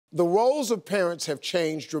The roles of parents have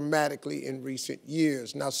changed dramatically in recent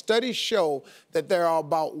years. Now, studies show that there are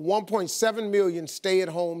about 1.7 million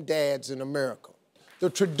stay-at-home dads in America. The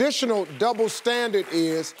traditional double standard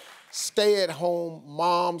is stay-at-home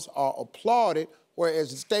moms are applauded,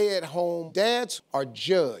 whereas stay-at-home dads are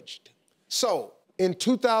judged. So, in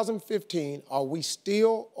 2015, are we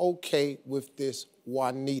still okay with this,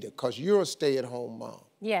 Juanita? Because you're a stay-at-home mom.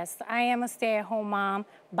 Yes, I am a stay-at-home mom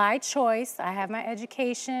by choice. I have my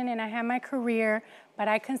education and I have my career, but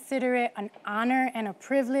I consider it an honor and a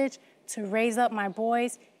privilege to raise up my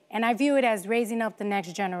boys, and I view it as raising up the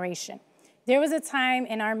next generation. There was a time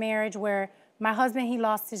in our marriage where my husband, he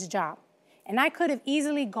lost his job, and I could have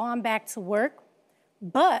easily gone back to work,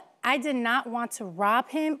 but I did not want to rob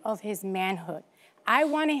him of his manhood. I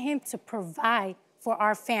wanted him to provide for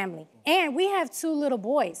our family, and we have 2 little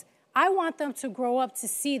boys. I want them to grow up to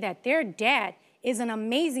see that their dad is an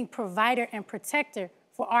amazing provider and protector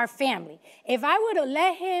for our family. If I would have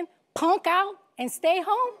let him punk out and stay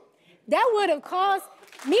home, that would have caused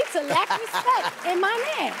me to lack respect in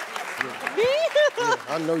my man. Yeah,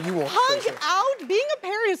 I know you won't Punk out? Being a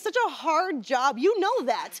parent is such a hard job. You know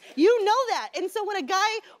that. You know that. And so when a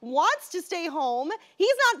guy wants to stay home,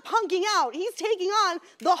 he's not punking out. He's taking on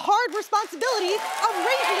the hard responsibility of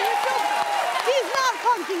raising his children. He's not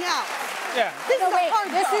punking out. Yeah.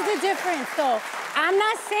 This is the difference, though. I'm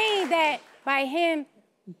not saying that by him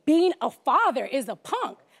being a father is a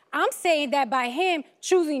punk. I'm saying that by him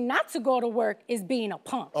choosing not to go to work is being a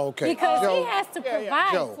punk. Okay. Because he has to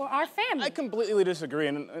provide for our family. I completely disagree.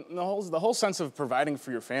 And the whole sense of providing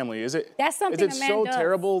for your family, is it? That's something Is it so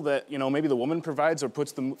terrible that, you know, maybe the woman provides or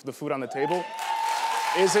puts the food on the table?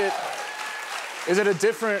 Is it a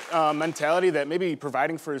different mentality that maybe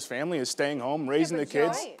providing for his family is staying home, raising the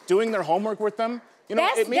kids, doing their homework with them? You know,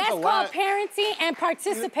 it means a lot. That's called parenting and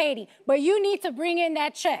participating, but you need to bring in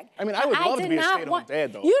that check. I mean, I would love to be a stay-at-home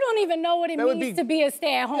dad, though. You don't even know what it means to be a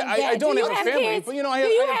stay-at-home dad. I don't have a family, but you know, I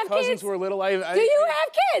have cousins who are little. Do you have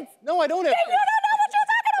kids? No, I don't have kids. Then you don't know what you're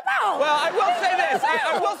talking about. Well, I will say this.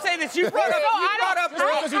 I will say this. You brought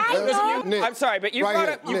up. I'm sorry, but you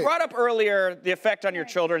brought up earlier the effect on your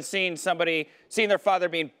children, seeing their father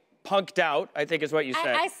being punked out, I think is what you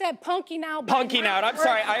said. I said punking out. Punking out. I'm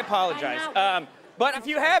sorry. I apologize. But if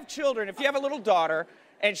you have children, if you have a little daughter,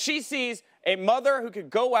 and she sees a mother who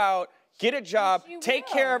could go out, get a job, take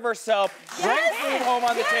care of herself, bring food home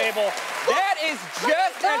on the table, that is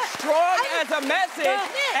just as strong as a message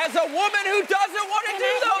as a woman who doesn't want to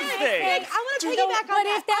do those things. I want to piggyback on that. But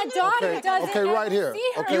if that daughter doesn't okay, right here.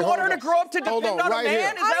 Okay, you want her to grow up to depend on a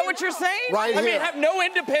man? Is that what you're saying? Right I mean, here. have no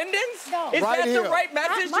independence? No. Is that the right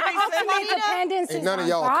message to be My ultimate dependence is none of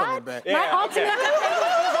y'all coming back. My ultimate dependence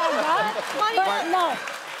is on God. But no.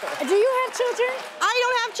 Do you have children? I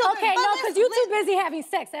don't have children. Okay, no, because you're too busy having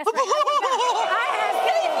sex. That's right. I have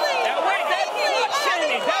kids. Now wait, that's slut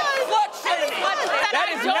shaming. That's slut shaming. That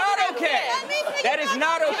is not okay. That is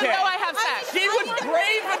not okay. No, I have sex. She was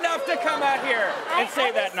brave enough to come out here and say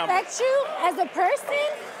that number. I respect you as a person.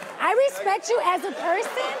 I respect you as a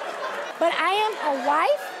person, but I am a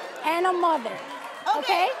wife and a mother.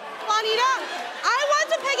 Okay? Juanita, I want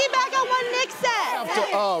to piggyback on what Nick said.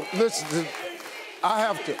 Listen, I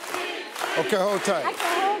have to. Okay, hold tight. I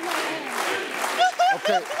can hold my hand.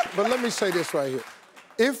 Okay, but let me say this right here.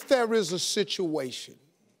 If there is a situation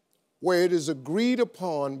where it is agreed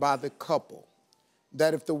upon by the couple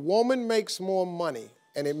that if the woman makes more money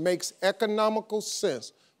and it makes economical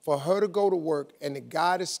sense for her to go to work and the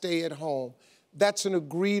guy to stay at home, that's an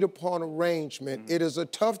agreed upon arrangement. It is a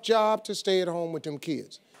tough job to stay at home with them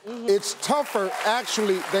kids. It's tougher,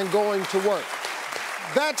 actually, than going to work.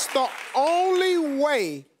 That's the only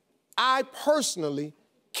way I personally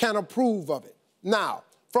can approve of it. Now,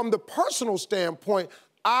 from the personal standpoint,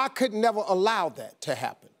 I could never allow that to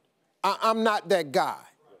happen. I'm not that guy.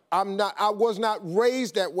 I was not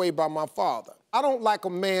raised that way by my father. I don't like a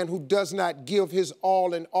man who does not give his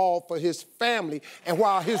all in all for his family and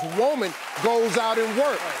while his woman goes out and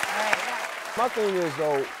works. My thing is,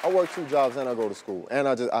 though, I work 2 jobs and I go to school. And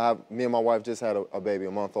me and my wife just had a baby,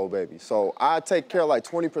 a month-old baby. So I take care of like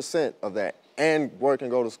 20% of that and work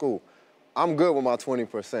and go to school. I'm good with my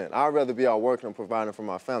 20%. I'd rather be out working and providing for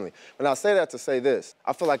my family. But I say that to say this.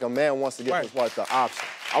 I feel like a man wants to get his wife the option.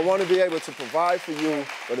 I want to be able to provide for you,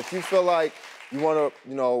 but if you feel like you want to,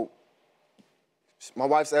 you know, my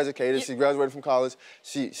wife's educated. She graduated from college.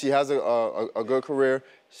 She has a good career.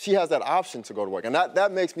 she has that option to go to work. And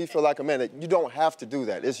that makes me feel like a man that you don't have to do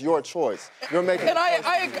that. It's your choice. You're making And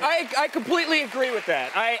I completely agree with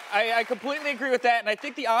that. I completely agree with that. And I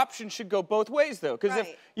think the option should go both ways, though. Because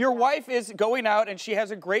if your wife is going out and she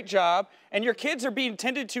has a great job and your kids are being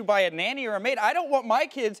tended to by a nanny or a maid, I don't want my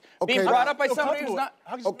kids being brought up by somebody who's not.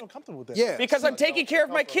 How do you feel comfortable with that? Yeah. Because I'm taking care of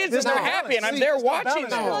my kids and they're happy and I'm there watching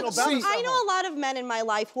them. I know a lot of men in my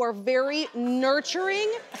life who are very nurturing.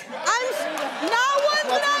 I'm not ones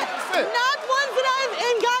that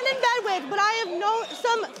I've gotten in bed with, but I have known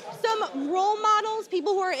some role models,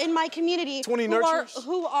 people who are in my community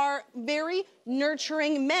who are very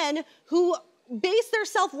nurturing men who base their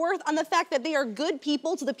self-worth on the fact that they are good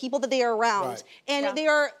people to the people that they are around. And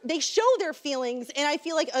they show their feelings, and I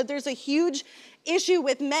feel like there's a huge issue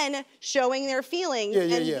with men showing their feelings and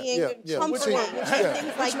being comforting and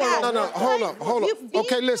things like that. No, hold on.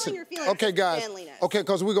 Okay, listen. Okay, guys. Okay,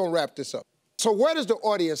 because we're going to wrap this up. So where does the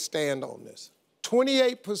audience stand on this?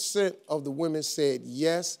 28% of the women said,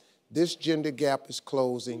 yes, this gender gap is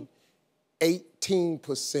closing.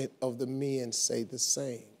 18% of the men say the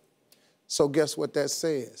same. So guess what that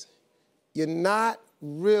says? You're not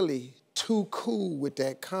really too cool with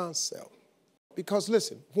that concept. Because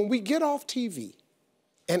listen, when we get off TV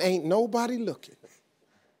and ain't nobody looking,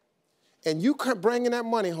 and you bringing that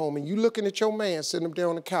money home and you looking at your man sitting up there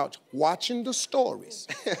on the couch watching the stories.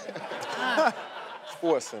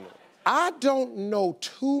 Sports Center. I don't know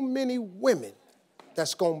too many women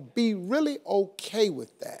that's gonna be really okay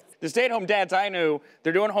with that. The stay-at-home dads I knew,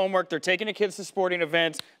 they're doing homework, they're taking the kids to sporting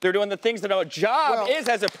events, they're doing the things that a job is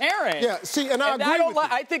as a parent. Yeah, see, and I agree with you.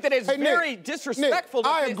 I think that it's very disrespectful.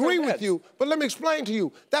 Nick, I agree with you, but let me explain to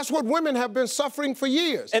you. That's what women have been suffering for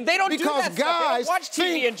years. And they don't do that because guys watch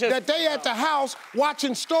TV and just... that they at the house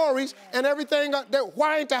watching stories and everything.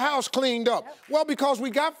 Why ain't the house cleaned up? Well, because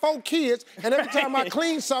we got 4 kids, and every time I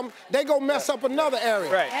clean something, they go mess up another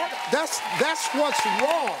area. Right. That's what's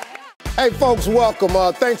wrong. Hey folks, welcome.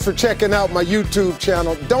 Thanks for checking out my YouTube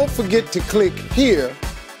channel. Don't forget to click here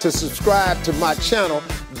to subscribe to my channel.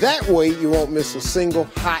 That way you won't miss a single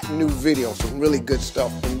hot new video, some really good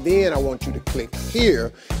stuff. And then I want you to click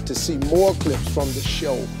here to see more clips from the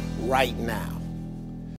show right now.